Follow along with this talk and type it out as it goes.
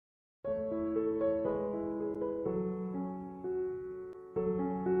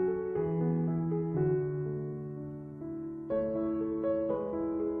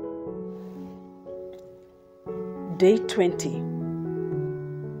Day 20.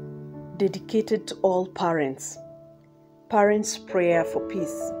 Dedicated to all parents. Parents' prayer for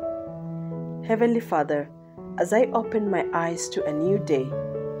peace. Heavenly Father, as I open my eyes to a new day,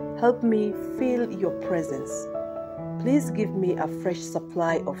 help me feel your presence. Please give me a fresh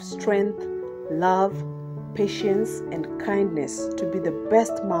supply of strength, love, patience, and kindness to be the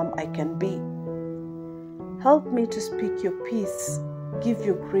best mom I can be. Help me to speak your peace, give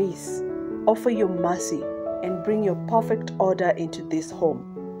your grace, offer your mercy, and bring your perfect order into this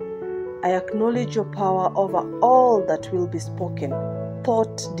home. I acknowledge your power over all that will be spoken,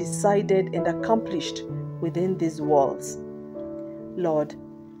 thought, decided, and accomplished within these walls. Lord,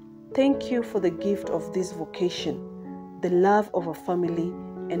 thank you for the gift of this vocation, the love of a family,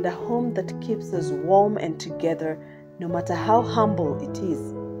 and a home that keeps us warm and together, no matter how humble it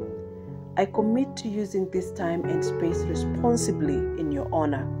is. I commit to using this time and space responsibly in your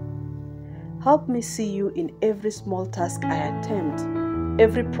honor. Help me see you in every small task I attempt,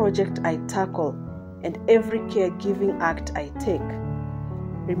 every project I tackle, and every caregiving act I take.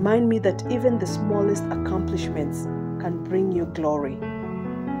 Remind me that even the smallest accomplishments can bring you glory.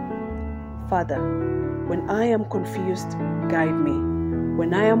 Father, when I am confused, guide me.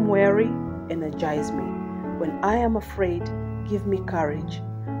 When I am weary, energize me. When I am afraid, give me courage.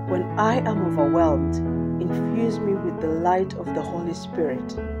 When I am overwhelmed, infuse me with the light of the Holy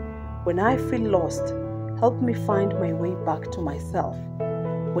Spirit. When I feel lost, help me find my way back to myself.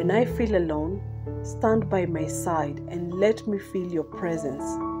 When I feel alone, stand by my side and let me feel your presence.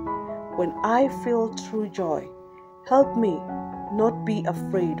 When I feel true joy, help me not be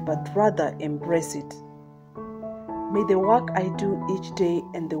afraid but rather embrace it. May the work I do each day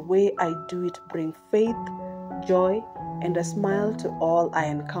and the way I do it bring faith, joy, and a smile to all I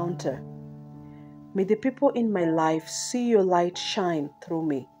encounter. May the people in my life see your light shine through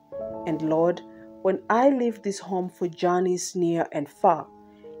me. And Lord, when I leave this home for journeys near and far,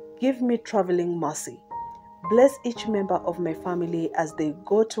 give me traveling mercy. Bless each member of my family as they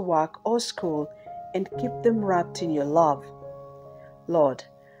go to work or school and keep them wrapped in your love. Lord,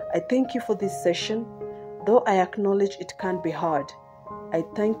 I thank you for this session. Though I acknowledge it can be hard, I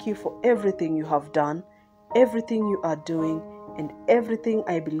thank you for everything you have done, everything you are doing, and everything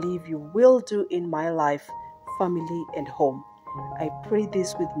I believe you will do in my life, family, and home. I pray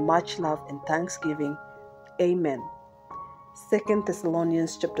this with much love and thanksgiving. Amen. 2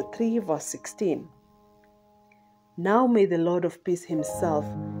 Thessalonians chapter 3, verse 16. Now may the Lord of peace himself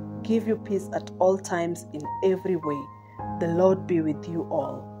give you peace at all times in every way. The Lord be with you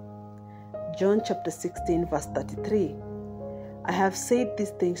all. John chapter 16, verse 33. I have said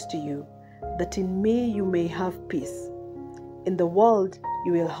these things to you, that in me you may have peace. In the world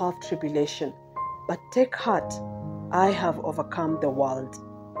you will have tribulation, but take heart, I have overcome the world.